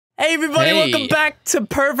Hey everybody, welcome back to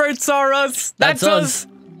Perverts Are Us. That's us.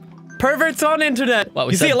 Perverts on internet.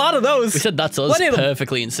 Well, you see a lot of those. We said that's us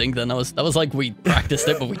perfectly in sync then. That was like we practiced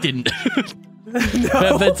it, but we didn't. No.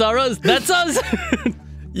 Perverts Are Us. That's us.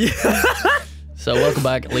 Yeah. So welcome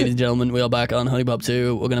back, ladies and gentlemen. We are back on Huniepop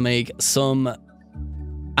 2. We're gonna make some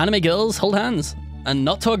anime girls hold hands and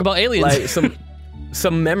not talk about aliens. Like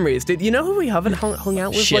some memories. Did you know who we haven't hung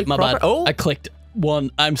out with? Shit, like, my proper? bad. Oh, I clicked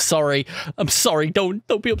one. I'm sorry. I'm sorry. Don't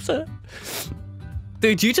be upset.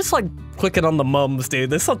 dude, you just like clicking on the mums, dude.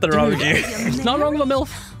 There's something wrong with you. It's not wrong with a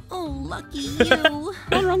MILF. Oh, lucky you.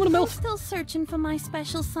 Not wrong with a I'm MILF. still searching for my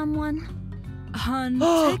special someone. Hun,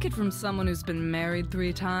 take it from someone who's been married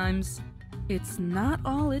 3 times. It's not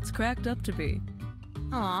all it's cracked up to be.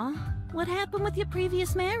 Aw, what happened with your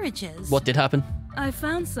previous marriages? What did happen? I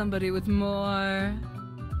found somebody with more,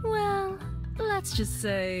 well, let's just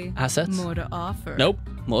say Assets? more to offer. Nope.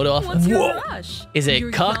 More to offer. What's your Whoa. rush? Is it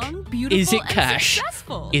You're cock? young, beautiful, Is it and cash?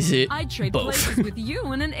 successful. Is it I'd trade both? places with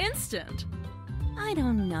you in an instant. I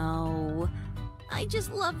don't know. I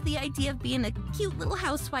just love the idea of being a cute little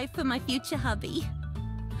housewife for my future hubby.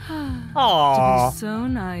 Aww. To be so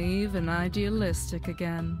naive and idealistic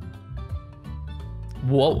again.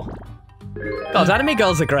 Whoa. God, anime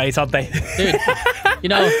girls are great, aren't they? Dude, you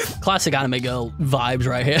know, classic anime girl vibes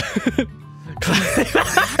right here.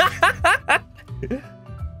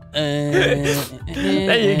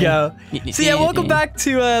 There you go. So yeah, welcome back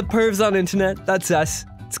to Pervs on Internet. That's us.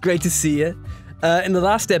 It's great to see you. In the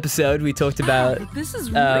last episode, we talked about This is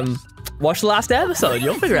watch the last episode.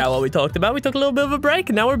 You'll figure out what we talked about. We took a little bit of a break,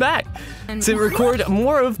 and now we're back to record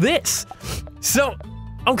more of this. So,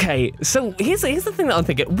 okay, so here's the thing that I'm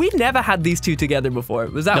thinking. We've never had these two together before.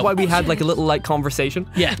 Was that why we had like a little like conversation?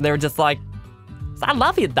 Yeah. And they were just like, "I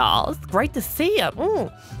love you, doll. It's great to see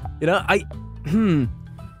you." You know,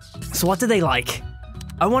 So what do they like?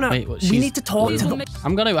 I wanna. Wait, what, we need to talk to them.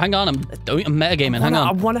 I'm gonna hang on. I'm metagaming. Hang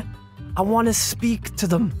on. I wanna speak to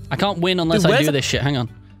them. I can't win unless I do this shit. Hang on.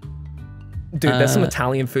 Dude, there's some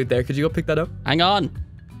Italian food there. Could you go pick that up? Hang on.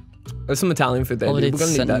 There's some Italian food there. Dude. Holiday We're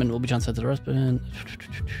gonna need sentiment that. will be transferred to the restaurant.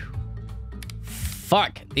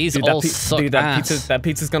 Fuck, these Dude, all suck dude, ass. that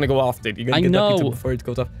pizza's gonna go off, dude. You're gonna get that pizza before it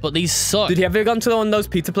goes off. But these suck. Dude, have you ever gone to one of those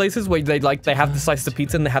pizza places where they have the slice of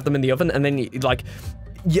pizza and they have them in the oven, and then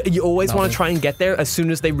you always want to try and get there as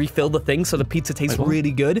soon as they refill the thing, so the pizza tastes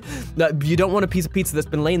really good. You don't want a piece of pizza that's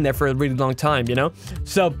been laying there for a really long time, you know?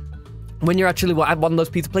 So when you're actually at one of those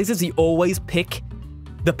pizza places, you always pick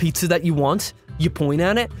the pizza that you want. You point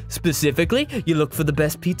at it specifically. You look for the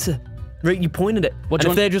best pizza. Right, you point at it. And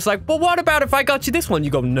if they're just like, well, what about if I got you this one?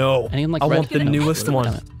 You go, no, I want the newest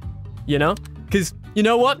one. You know? Because you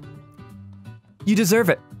know what? You deserve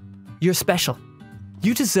it. You're special.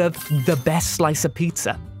 You deserve the best slice of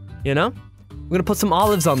pizza. You know? We're gonna put some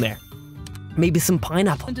olives on there. Maybe some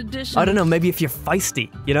pineapple. I don't know, maybe if you're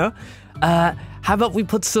feisty, you know? How about we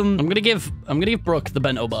put some... I'm gonna give Brooke the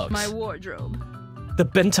bento box. my wardrobe. The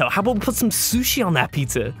bento. How about we put some sushi on that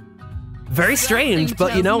pizza? Very strange,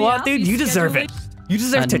 but you know what, dude? You deserve it. You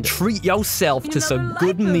deserve to treat yourself to some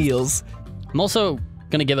good meals. I'm also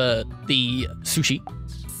gonna give her the sushi.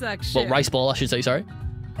 Section. Well, rice ball, I should say, sorry.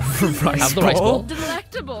 Have the rice ball.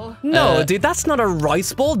 Delectable. No, dude, that's not a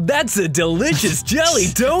rice bowl. That's a delicious jelly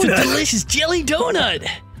donut. It's a delicious jelly donut.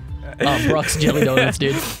 Oh, Brooke's jelly donuts,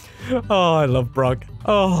 dude. Oh, I love Brock.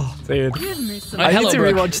 Oh, dude. Give me some. I need hello, to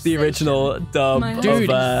Brooke. rewatch the original dub Dude,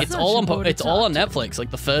 of... it's all on Netflix, like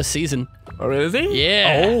the first season. Oh, is he?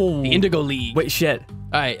 Yeah. Oh. The Indigo League. Wait, shit.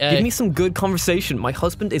 All right. Give me some good conversation. My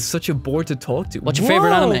husband is such a bore to talk to. What's your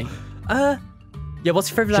favorite anime? Yeah, what's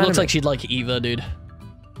your favorite She anime? looks like she'd like Eva, dude. You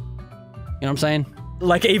know what I'm saying?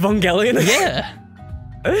 Like Evangelion? Yeah.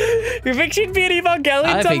 You think she'd be an Evangelion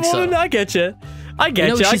I type think so. woman? I get you. I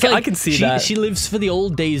get you. I can see that. She lives for the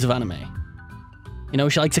old days of anime. You know,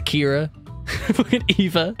 she likes Akira, fucking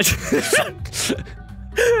Eva.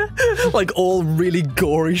 Like all really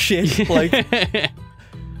gory shit. Like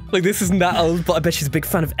this isn't that old, but I bet she's a big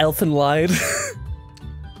fan of Elfen Lied.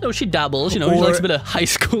 No, she dabbles. You know, she likes a bit of High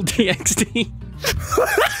School DxD.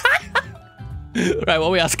 Right, what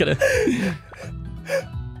are we asking her?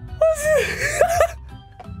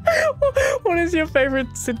 What is your favorite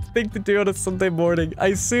thing to do on a Sunday morning? I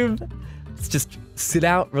assume it's just sit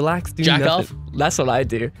out, relax, do Jack nothing. off? That's what I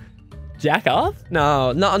do. Jack off?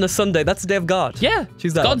 No, not on a Sunday. That's the day of God. Yeah,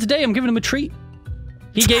 Choose that God's day. I'm giving him a treat.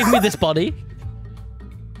 He gave me this body.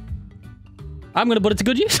 I'm gonna put it to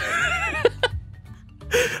good use.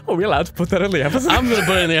 Are we allowed to put that in the episode? I'm gonna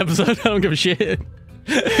put it in the episode. I don't give a shit.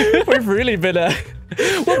 We've really been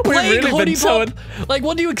We're playing Huniepop. Like,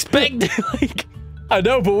 what do you expect? Like, I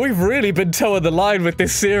know, but we've really been towing the line with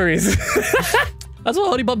this series. That's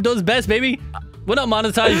what Huniepop does best, baby. We're not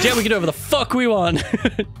monetized yet. We can do whatever the fuck we want.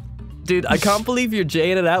 Dude, I can't believe you're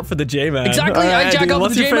Jaying it out for the J-Man. Exactly, I jack dude, up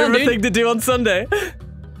what's the your J-Man, favorite dude. thing to do on Sunday?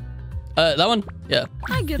 That one? Yeah.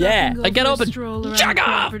 I get Yeah. up and go I get for up a and stroll around jack the up.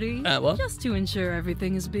 property, What? just to ensure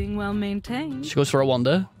everything is being well maintained. She goes for a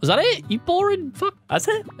wander. Was that it? You boring? Fuck. That's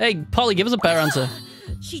it. Hey, Polly, give us a better answer.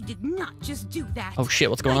 She did not just do that. Oh shit,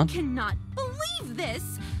 what's going on? I cannot believe this.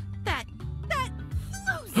 That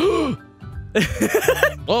floozy.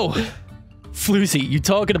 Whoa. Floozy, you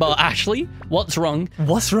talking about Ashley? What's wrong?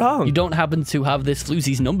 What's wrong? You don't happen to have this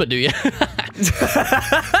Floozy's number, do you?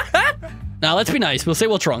 Now, let's be nice. We'll say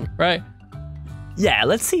what's wrong, right? Yeah,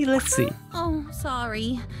 let's see. Oh,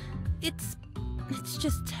 sorry. It's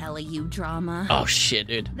just tele-you drama. Oh shit,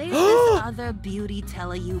 dude. There's this other beauty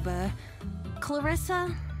tele-uber,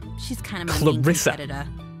 Clarissa. She's kind of my main Clarissa. competitor.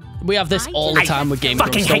 We have this all the time with Game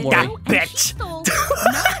Grumps, fucking don't hate worry. that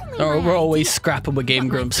bitch. We're always scrapping with Game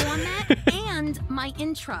Grumps. And my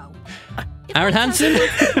intro. If Aaron I touch Hansen? her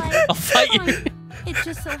play, I'll fight you. It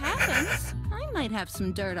just so happens I might have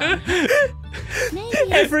some dirt on her. Maybe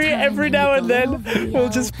it's Every time now I and make a then little we'll video.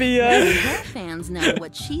 just be Maybe her fans know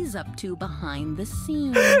what she's up to behind the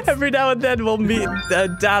scenes. every now and then we'll meet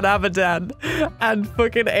Dan Avidan and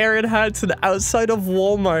fucking Aaron Hansen outside of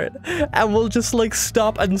Walmart, and we'll just like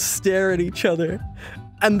stop and stare at each other.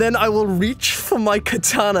 And then I will reach for my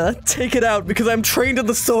katana, take it out because I'm trained in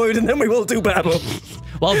the sword, and then we will do battle.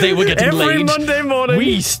 While they were getting Every laid, Monday morning.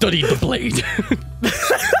 we studied the blade.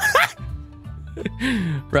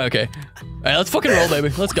 Right, okay. Alright, let's fucking roll, baby.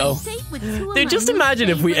 Let's go. Dude, just imagine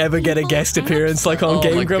if we ever get a guest appearance like on Oh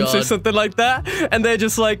Game my Grumps or God. something like that, and they're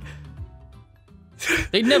just like,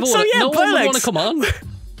 They'd never So want yeah, no one would Blairlex. want to come on. what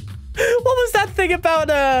was that thing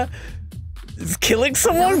about killing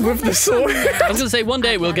someone with the sword? I was gonna say one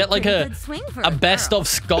day we'll get like a best girl. of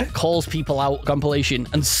Scott calls people out compilation,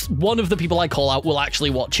 and one of the people I call out will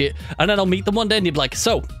actually watch it, and then I'll meet them one day and they'll be like,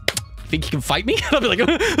 "So, think you can fight me?" And I'll be like,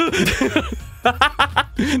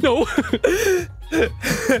 "No."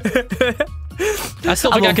 I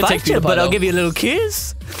still think I can take PewDiePie, but I'll though. give you a little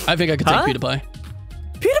kiss. I think I can Huh? take PewDiePie,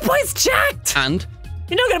 PewDiePie's jacked. and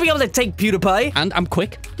You're not gonna be able to take PewDiePie. I'm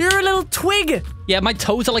quick. You're a little twig. Yeah, my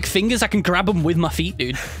toes are like fingers. I can grab them with my feet,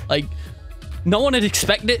 dude. Like, no one would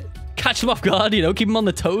expect it. Catch them off guard, you know, keep them on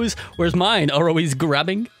the toes, whereas mine are always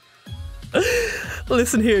grabbing.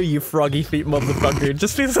 Listen here, you froggy feet motherfucker.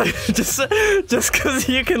 Just because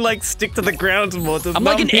you can like stick to the ground more does I'm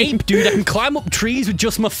not like an mean- ape, dude. I can climb up trees with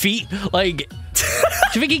just my feet. Like, do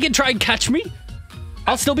you think he can try and catch me?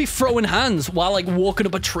 I'll still be throwing hands while like walking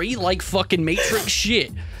up a tree like fucking Matrix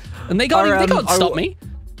shit. And they can't stop me.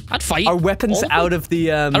 I'd fight. Are weapons all out of the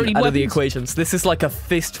don't need out of the weapons. equations? This is like a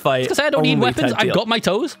fist fight. Because I don't need only weapons. type I've deal. got my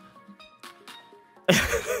toes.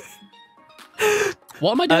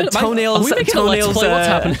 What am I doing? Toenails- Are we making a let's toenails, play? What's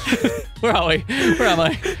happening? Where are we? Where am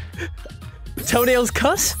I? Toenails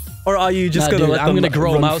cut? Or are you just Nah, gonna dude, let I'm them gonna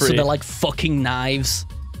grow them run out so free? they're like fucking knives.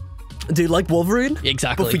 Dude, like Wolverine?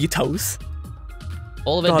 Exactly. But for your toes?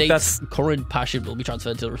 All of it God, dates, current passion will be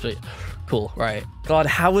transferred to the retreat. Cool, right. God,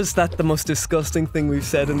 how is that the most disgusting thing we've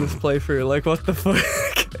said in this playthrough? Like, what the fuck?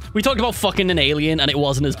 We talked about fucking an alien and it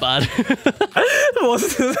wasn't as bad.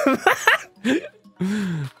 Wasn't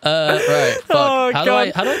Right. Fuck. Oh, how God. do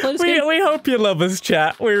I play this game? We hope you love us,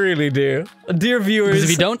 chat. We really do. Dear viewers, Because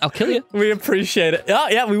if you don't, I'll kill you. we appreciate it. Oh,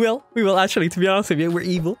 yeah, we will. We will, actually, to be honest with you. We're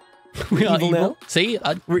evil. We are evil evil. now. See,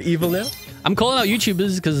 We're evil now. I'm calling out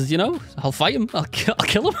YouTubers because, you know, I'll fight them. I'll kill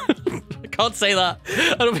them. I can't say that.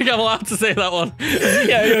 I don't think I'm allowed to say that one.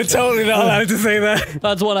 Yeah, you're totally not allowed to say that.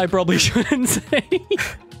 That's one I probably shouldn't say.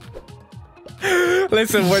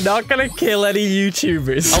 Listen, we're not gonna kill any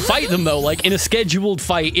YouTubers. I'll fight them though, like in a scheduled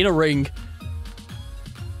fight in a ring.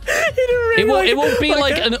 It won't be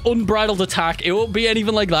like an unbridled attack. It won't be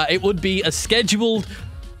anything like that. It would be a scheduled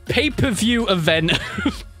pay-per-view event.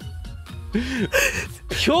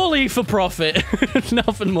 Purely for profit.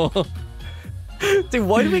 Nothing more. Dude,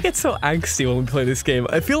 why do we get so angsty when we play this game?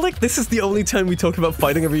 I feel like this is the only time we talk about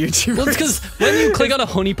fighting every YouTuber. Well, it's because when you click on a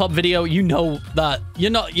Huniepop video, you know that you're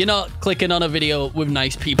not clicking on a video with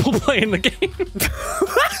nice people playing the game.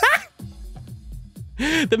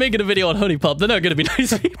 They're making a video on Huniepop. They're not going to be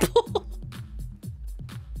nice people.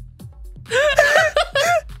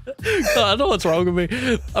 God, I don't know what's wrong with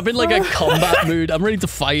me. I'm in like a combat mood. I'm ready to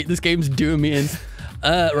fight. This game's doing me in.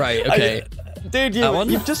 Right. Okay. Dude,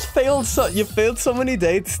 you've just failed so many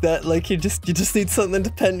dates that like you just need something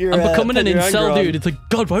to pen your. I'm becoming an pen your anger incel, on. dude. It's like,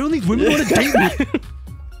 God, why don't these women want to date me?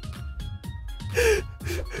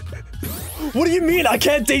 What do you mean I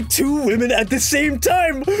can't date 2 women at the same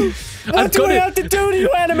time? What do I have to do to you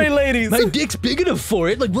anime ladies? My dick's big enough for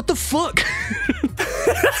it. Like, what the fuck?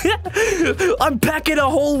 I'm packing a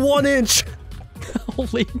whole 1 inch.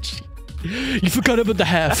 Whole inch. You forgot about the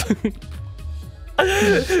half.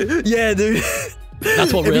 Yeah, dude.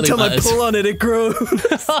 That's what really matters. Every time I pull on it, it grows.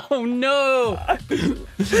 Oh no!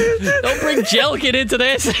 Don't bring Jelkin into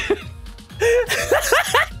this.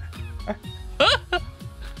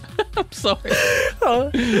 I'm sorry.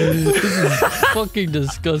 This is fucking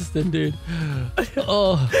disgusting, dude.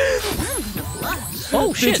 Oh.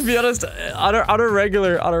 Oh shit! To be honest, on our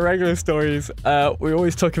regular stories, we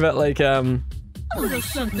always talk about like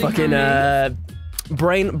fucking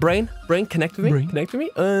brain connect with me, connect with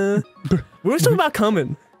me. We always talk about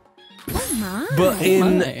coming, but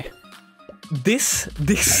in this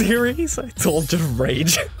series, it's all just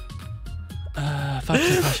rage.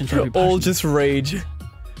 All just rage.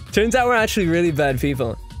 Turns out we're actually really bad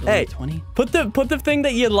people. Hey, 20? put the thing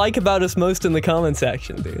that you like about us most in the comment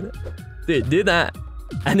section, dude. Dude, do that.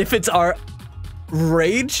 And if it's our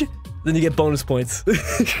rage, then you get bonus points.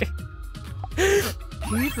 Okay,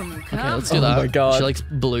 let's do that. Oh my god. She likes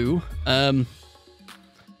blue.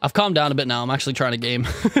 I've calmed down a bit now. I'm actually trying to game.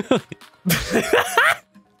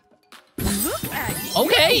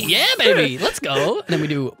 Okay, yeah, baby. Let's go. And then we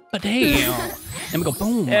do ba-damn. Then we go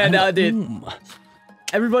boom. Yeah, no, dude. Boom.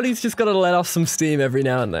 Everybody's just gotta let off some steam every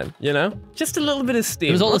now and then, you know? Just a little bit of steam.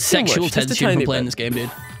 It was all the Not too sexual much, just a tension from tiny playing bit. this game, dude.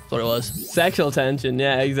 That's what it was. Sexual tension,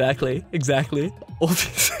 yeah, exactly. All the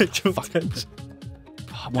sexual tension.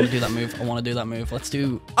 I want to do that move. I want to do that move. Let's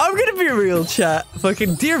do... I'm gonna be real, chat.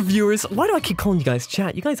 Fucking dear viewers. Why do I keep calling you guys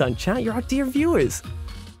chat? You guys aren't chat, you're our dear viewers.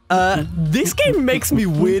 This game makes me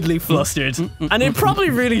weirdly flustered, and it probably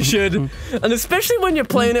really should. And especially when you're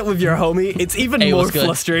playing it with your homie, it's even more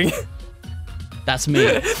flustering. That's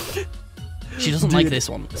me. She doesn't like this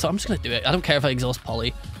one, so I'm just gonna do it. I don't care if I exhaust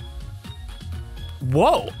Polly.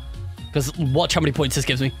 Whoa. Because watch how many points this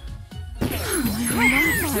gives me.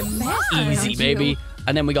 Easy, baby.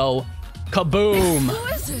 And then we go, kaboom!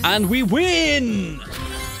 And we win!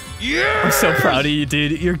 Yeah! I'm so proud of you,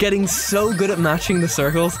 dude. You're getting so good at matching the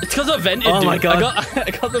circles. It's because I vented, Oh my god. I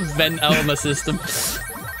got the vent out of my system.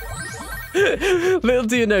 Little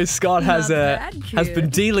do you know, Scott has been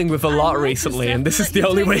dealing with a lot recently, and this is the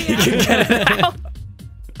only way he can get it out.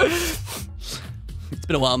 It's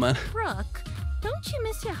been a while, man. Brooke, don't you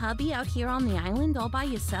miss your hubby out here on the island all by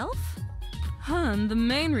yourself? Hun, the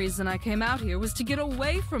main reason I came out here was to get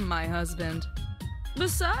away from my husband.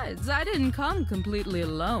 Besides, I didn't come completely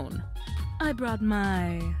alone. I brought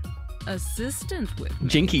my assistant with me.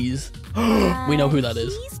 Jinkies. We know who that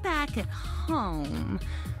is. He's back at home.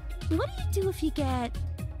 What do you do if you get,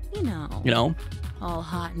 you know, all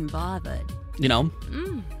hot and bothered? You know?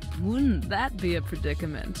 Wouldn't that be a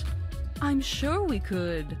predicament? I'm sure we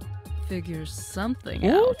could figure something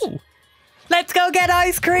out. Let's go get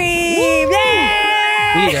ice cream!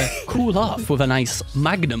 Yay! We need to cool off with a nice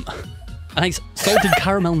Magnum. A nice salted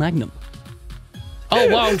caramel Magnum. Oh,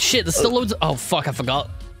 wow, shit, there's still loads of... Oh, fuck, I forgot.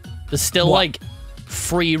 There's still, like,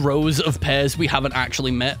 3 rows of pairs we haven't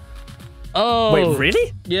actually met. Oh. Wait,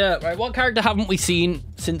 really? Yeah, right, what character haven't we seen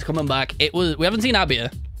since coming back? We haven't seen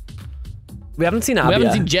Abia. We haven't seen Abia. We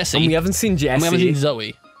haven't seen Jessie. And we haven't seen Jessie. And we haven't seen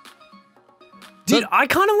Zoe. Dude, I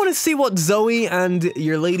kind of want to see what Zoe and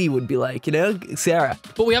your lady would be like, you know? Sarah.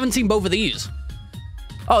 But we haven't seen both of these.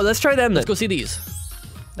 Oh, let's try them then. Let's go see these.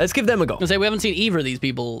 Let's give them a go. I was gonna say, we haven't seen either of these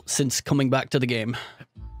people since coming back to the game.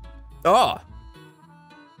 Oh.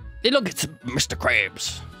 Hey, look, it's Mr.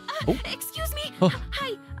 Krabs. Excuse me. Oh.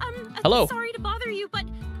 Hi. Hello. Sorry to bother you, but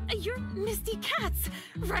you're Misty Katz,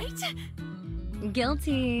 right?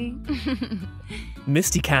 Guilty.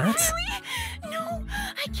 Misty Katz? Really? No,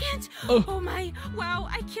 I can't. Oh. Oh my, wow,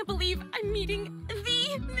 I can't believe I'm meeting the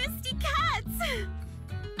Misty Katz.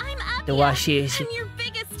 I'm Abia. I'm your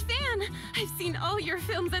biggest fan. I've seen all your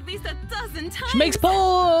films at least a dozen times. She makes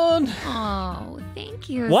porn! Oh, thank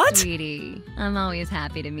you, What? sweetie. I'm always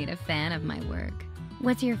happy to meet a fan of my work.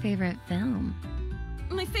 What's your favorite film?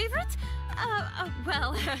 My favorite?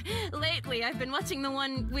 Well, lately I've been watching the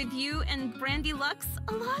one with you and Brandy Lux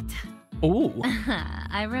a lot. Ooh.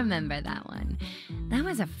 I remember that one. That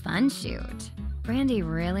was a fun shoot. Brandy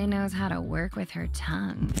really knows how to work with her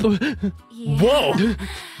tongue. Yeah. Whoa!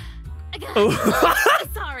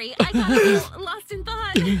 Sorry, I got a little lost in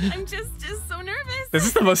thought. I'm just so nervous. This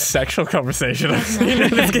is the most sexual conversation I've seen in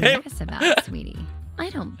Nothing this to be game. nervous about, sweetie. I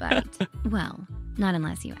don't bite. Well, not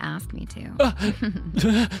unless you ask me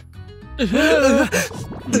to.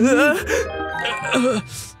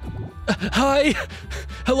 Hi.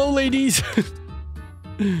 Hello, ladies.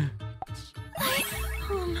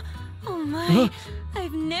 Oh my,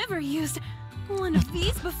 I've never used one of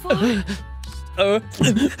these before.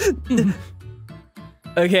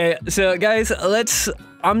 Okay, so guys,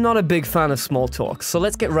 I'm not a big fan of small talk, so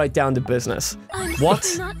let's get right down to business. What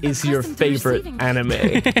is your favorite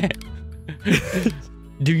anime?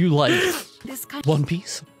 Do you like One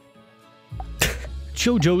Piece?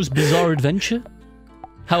 JoJo's Bizarre Adventure?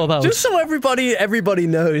 How about just so everybody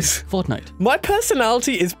knows, Fortnite? My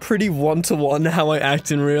personality is pretty one-to-one how I act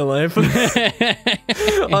in real life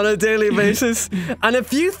on a daily basis. And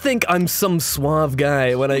if you think I'm some suave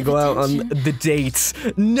guy when I go out on the dates,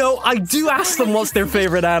 no, I do ask them what's their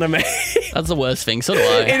favorite anime. That's the worst thing. So do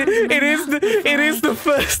I. It is the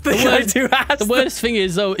first thing I do ask. The worst thing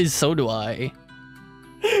is though is so do I.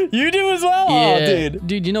 You do as well, yeah. Oh,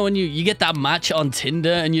 dude. You know when you get that match on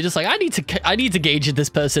Tinder and you're just like, I need to gauge if this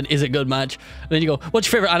person is a good match. And then you go, what's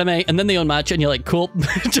your favorite anime? And then they unmatch and you're like, cool,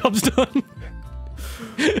 job's done.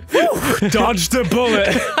 Dodged a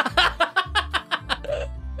bullet.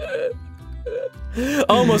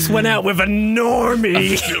 Almost went out with a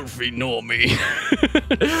normie. A filthy normie.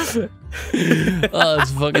 Oh,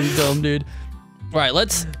 that's fucking dumb, dude. Right,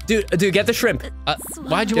 let's... Dude, get the shrimp.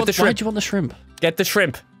 Why'd you want the shrimp? Get the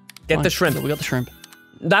shrimp. Get the shrimp. We got the shrimp.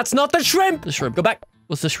 That's not the shrimp. The shrimp. Go back.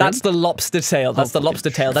 What's the shrimp? That's the lobster tail. That's the lobster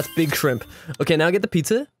tail. That's big shrimp. Okay, now get the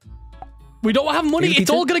pizza. We don't have money. It's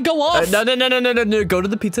all gonna go off. No. Go to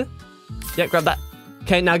the pizza. Yeah, grab that.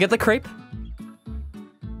 Okay, now get the crepe.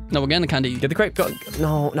 No, we're getting the candy. Get the crepe. Go.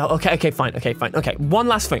 No. Okay, fine. Okay. One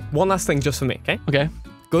last thing just for me, okay? Okay.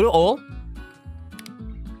 Go to all.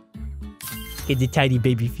 Get the tiny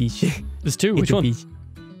baby fish. There's two. Which one?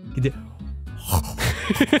 Get the...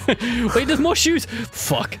 Wait, there's more shoes.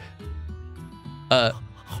 Fuck.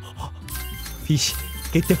 Fish.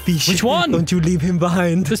 Get the fish. Which one? Don't you leave him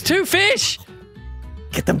behind. There's two fish.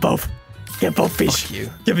 Get them both. Get both fish. Fuck you.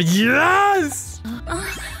 Give it. Yes.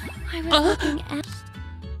 I was looking at...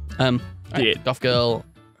 Right, Goth girl,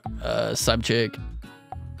 sub chick.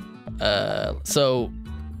 So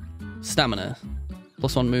stamina,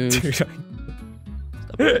 +1 move.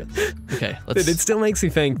 Okay, let's... Dude, it still makes me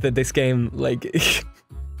think that this game, like, it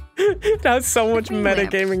has so much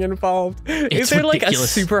metagaming involved. Is there like a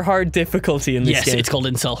super hard difficulty in this game? Yes, it's called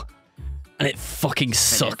Incel. And it fucking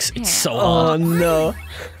sucks. It's so Oh hard. no.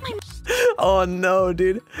 Oh no,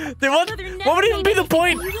 dude. What would even be the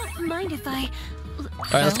point? You don't mind if I...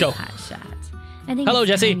 Alright, let's go. Hotshot. I think Hello, it's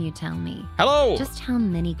Jesse. time you tell me. Hello. Just how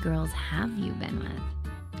many girls have you been with?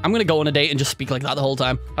 I'm gonna go on a date and just speak like that the whole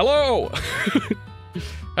time. Hello.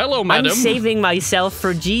 Hello, madam. I'm saving myself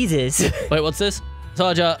for Jesus. Wait, what's this?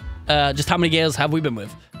 Sarja, just how many girls have we been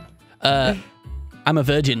with? I'm a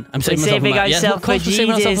virgin. I'm saving myself for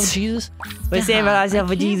Jesus. We're saving ourselves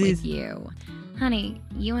for Jesus. With you. Honey,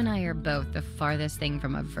 you and I are both the farthest thing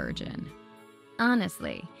from a virgin.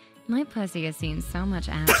 Honestly, my pussy has seen so much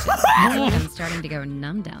action. I'm starting to go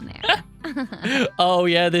numb down there. Oh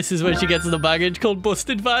yeah, this is when she gets the baggage called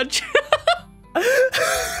busted vag.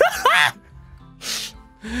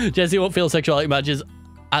 Jesse won't feel sexuality matches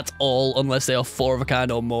at all unless they are 4 of a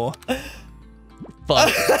kind or more.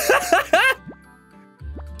 Fuck.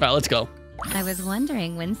 Right, let's go. I was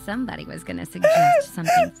wondering when somebody was gonna suggest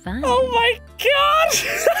something fun. Oh my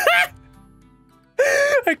god!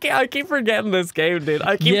 I keep forgetting this game, dude.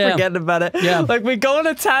 I keep forgetting about it. Yeah. Like, we go on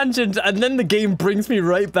a tangent, and then the game brings me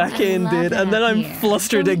right back in, dude. And then I'm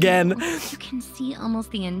flustered again. You can see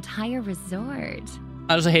almost the entire resort.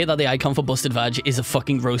 I just hate that the icon for busted vag is a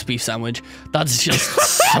fucking roast beef sandwich. That's just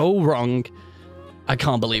so wrong. I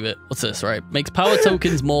can't believe it. What's this, right? Makes power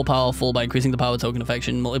tokens more powerful by increasing the power token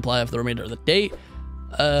affection multiplier for the remainder of the day.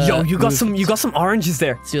 Yo, you got some oranges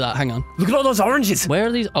there. Let's do that. Hang on. Look at all those oranges. Where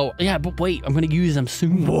are these? Oh, yeah, but wait. I'm going to use them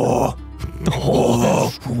soon. Whoa.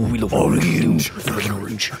 Oh, we love orange.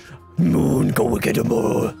 Moon, go get them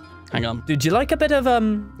all. Hang on. Did you like a bit of,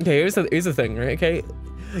 okay, here's the thing, right? Okay.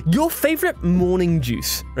 Your favorite morning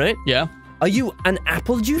juice, right? Yeah. Are you an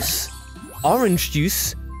apple juice, orange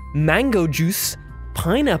juice, mango juice,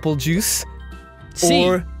 pineapple juice, See,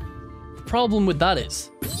 or... the problem with that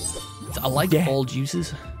is, I like all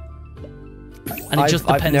juices. And it just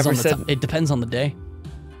depends on the it depends on the day.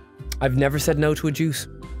 I've never said no to a juice.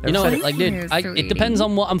 You know, like, dude, it depends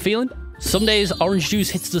on what I'm feeling. Some days orange juice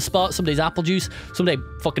hits the spot, some days apple juice, some day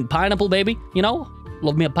fucking pineapple, baby. You know?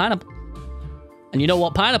 Love me a pineapple. And you know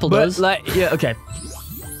what pineapple does? Like, yeah, okay.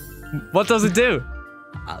 What does it do?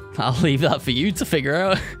 I'll leave that for you to figure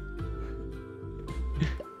out.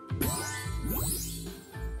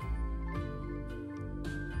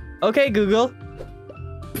 Okay, Google.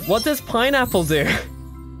 What does pineapple do?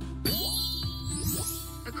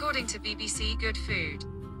 According to BBC Good Food,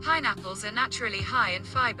 Pineapples are naturally high in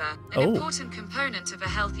fiber, an important component of a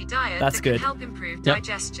healthy diet That's that good. can help improve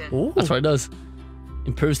digestion. Ooh. That's what it does.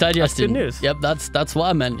 Improves digestion. That's good news. Yep, that's what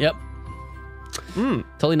I meant. Yep.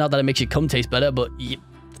 Totally not that it makes your cum taste better, but yep.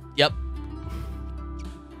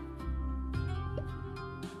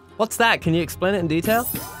 What's that? Can you explain it in detail?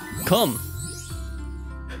 Cum.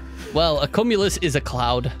 Well, a cumulus is a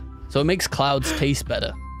cloud, so it makes clouds taste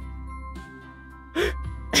better.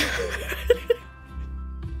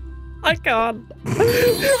 I can't.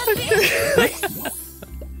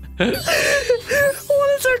 What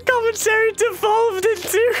is our commentary devolved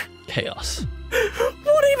into? Chaos.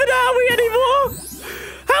 What even are we anymore?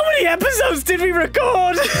 How many episodes did we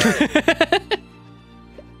record?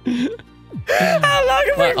 How long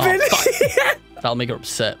have we been here? That'll make her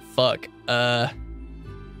upset. Fuck. I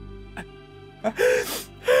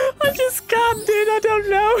just can't, dude. I don't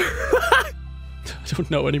know. I don't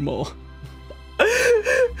know anymore. I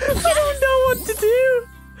don't know what to do.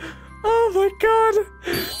 Oh my god.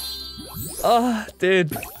 Oh,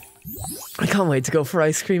 dude. I can't wait to go for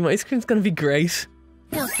ice cream. Ice cream's gonna be great.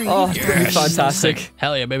 Feel free Oh, to it's gonna be fantastic. Sick.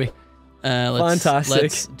 Hell yeah, baby. Fantastic.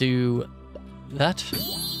 Let's do that.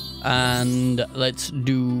 And let's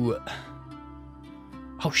do...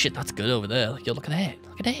 Oh shit, that's good over there. Like, yo, look at that.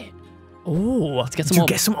 Look at that. Oh, Let's get some dude, more.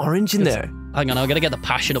 get some orange in there. Hang on, I gotta get the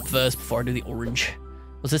passion up first before I do the orange.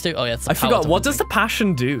 What's this do? Oh yeah, it's the I forgot. palatable What does thing. the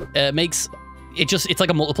passion do? It makes... It's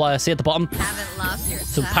like a multiplier. See at the bottom? Haven't lost your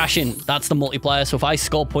So touch. passion, that's the multiplier. So if I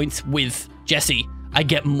score points with Jesse, I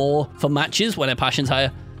get more for matches when a passion's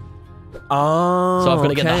higher. Oh, So I've got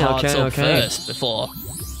to get the okay, hearts up okay. first before.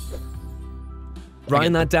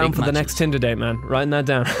 Writing get that the down big for the matches. next Tinder date, man. Writing that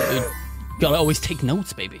down. Dude, gotta always take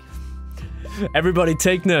notes, baby. Everybody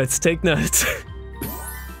take notes. Take notes.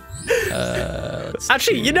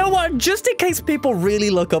 Actually, you know what? Just in case people really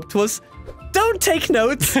look up to us, don't take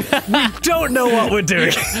notes. We don't know what we're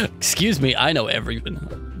doing. Excuse me, I know everything.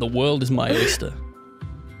 The world is my oyster.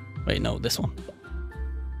 Wait, no, this one.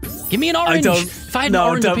 Give me an orange. If I had an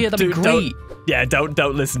orange up here, that'd be great.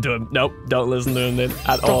 Don't listen to him. Nope, don't listen to him dude,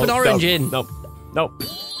 at all. Drop an orange Nope, in. Nope.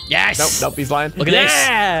 Yes. Nope, he's lying. Look at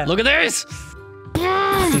Yeah! this. Look at this.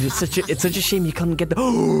 Dude, it's such a shame you couldn't get the.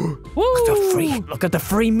 Look at the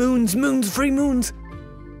free moons, free moons.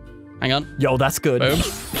 Hang on. Yo, that's good. Boom.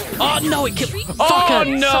 Oh no, it killed. Oh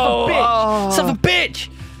no! Son of a bitch.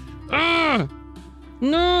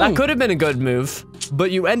 No. That could have been a good move,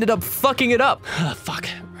 but you ended up fucking it up. Fuck.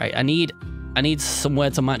 Right, I need somewhere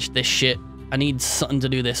to match this shit. I need something to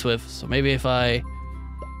do this with. So maybe if I...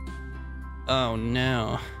 Oh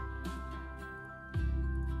no.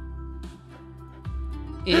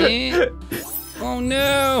 Oh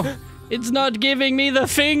no. It's not giving me the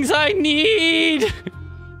things I need.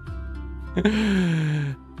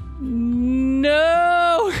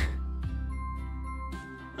 No.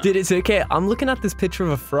 Dude, it's okay. I'm looking at this picture of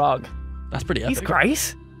a frog. That's pretty epic. He's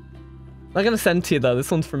great. I'm gonna send it to you though. This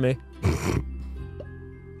one's for me.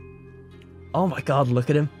 Oh my god, look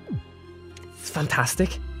at him. It's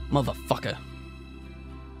fantastic. Motherfucker.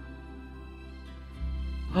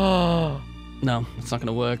 Oh. No, it's not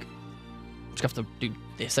gonna work. Just have to do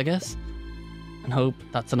this, I guess. And hope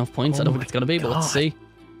that's enough points. I don't think it's gonna be, but let's see.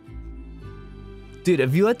 Dude,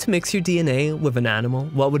 if you had to mix your DNA with an animal,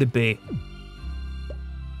 what would it be?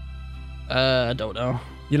 I don't know.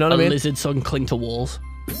 You know what I A mean? lizard so I can cling to walls.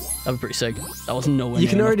 That'd be pretty sick. That was nowhere You near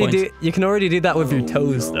can enough already points. do. You can already do that with your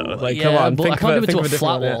toes, though. Like, Yeah, come on, but think I can't do it think to a different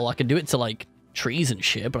flat one, wall. I can do it to like trees and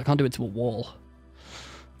shit, but I can't do it to a wall.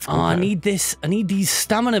 Oh, I Okay. need this. I need these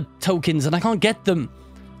stamina tokens, and I can't get them.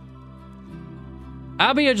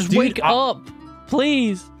 Abby, just Dude, wake up,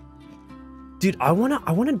 please. Dude, I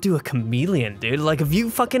wanna do a chameleon, dude. Like, if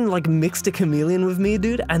you fucking like mixed a chameleon with me,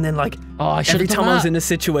 dude, and then like I should've every done time I was that. in a I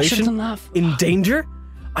should've situation done that. in danger,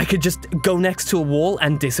 I could just go next to a wall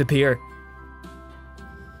and disappear.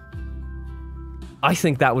 I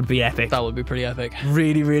think that would be epic. That would be pretty epic.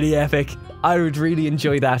 Really, really epic. I would really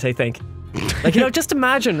enjoy that, I think. Like, you know, just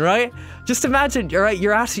imagine, right? Just imagine, you're right,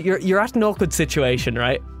 you're at an awkward situation,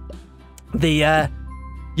 right?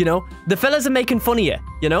 You know, the fellas are making fun of you,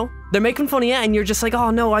 you know? They're making fun of you and you're just like,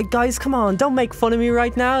 oh no, guys, come on, don't make fun of me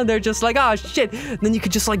right now. And they're just like, oh shit. And then you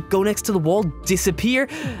could just like go next to the wall, disappear,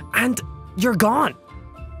 and you're gone.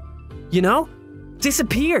 You know?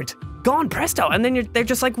 Disappeared. Gone, presto. And then they're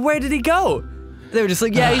just like, where did he go? They were just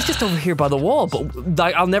like, yeah, he's just over here by the wall, but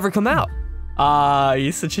like, I'll never come out.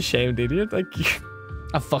 You're such a shame, dude. You're like,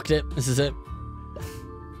 I fucked it. This is it.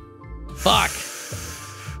 Fuck.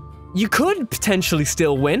 you could potentially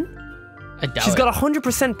still win. I doubt She's it. got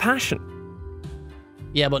 100% passion.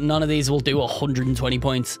 Yeah, but none of these will do 120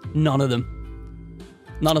 points. None of them.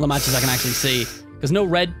 none of the matches I can actually see. Because no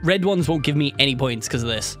red ones won't give me any points because of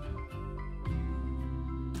this.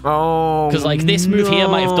 Oh, because like this move here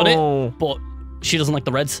might have done it, but she doesn't like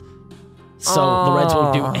the reds, so the reds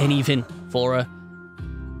won't do anything for her.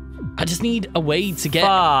 I just need a way to get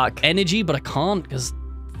energy, but I can't because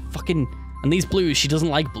fucking and these blues, she doesn't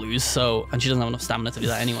like blues, so and she doesn't have enough stamina to do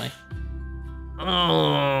that anyway.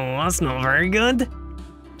 Oh, that's not very good.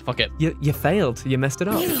 Fuck it. You failed. You messed it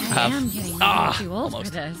up. Maybe I am getting too old for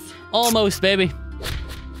this. Almost, baby.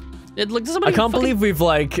 I can't believe we've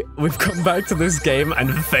come back to this game and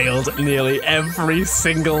failed nearly every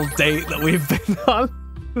single date that we've been on.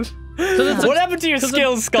 What happened to your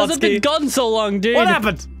skills, Scottscy? Because it's been gone so long, dude. What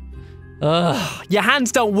happened? Your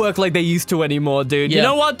hands don't work like they used to anymore, dude. Yeah. You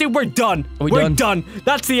know what, dude? We're done. We're done.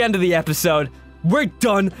 That's the end of the episode. We're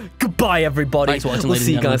done. Goodbye, everybody. Thanks for watching, we'll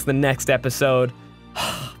see you guys in the next episode.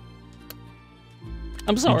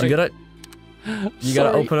 I'm sorry. You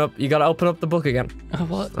gotta open up. You gotta open up the book again.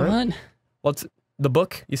 What? Right? What? What's the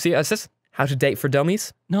book? You see, it says "How to Date for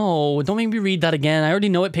Dummies." No, don't make me read that again. I already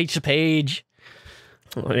know it page to page.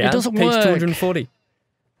 Oh, yeah? It doesn't page work. 240.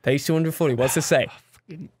 Page 240. What's it say?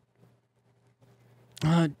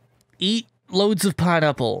 Eat loads of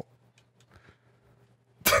pineapple.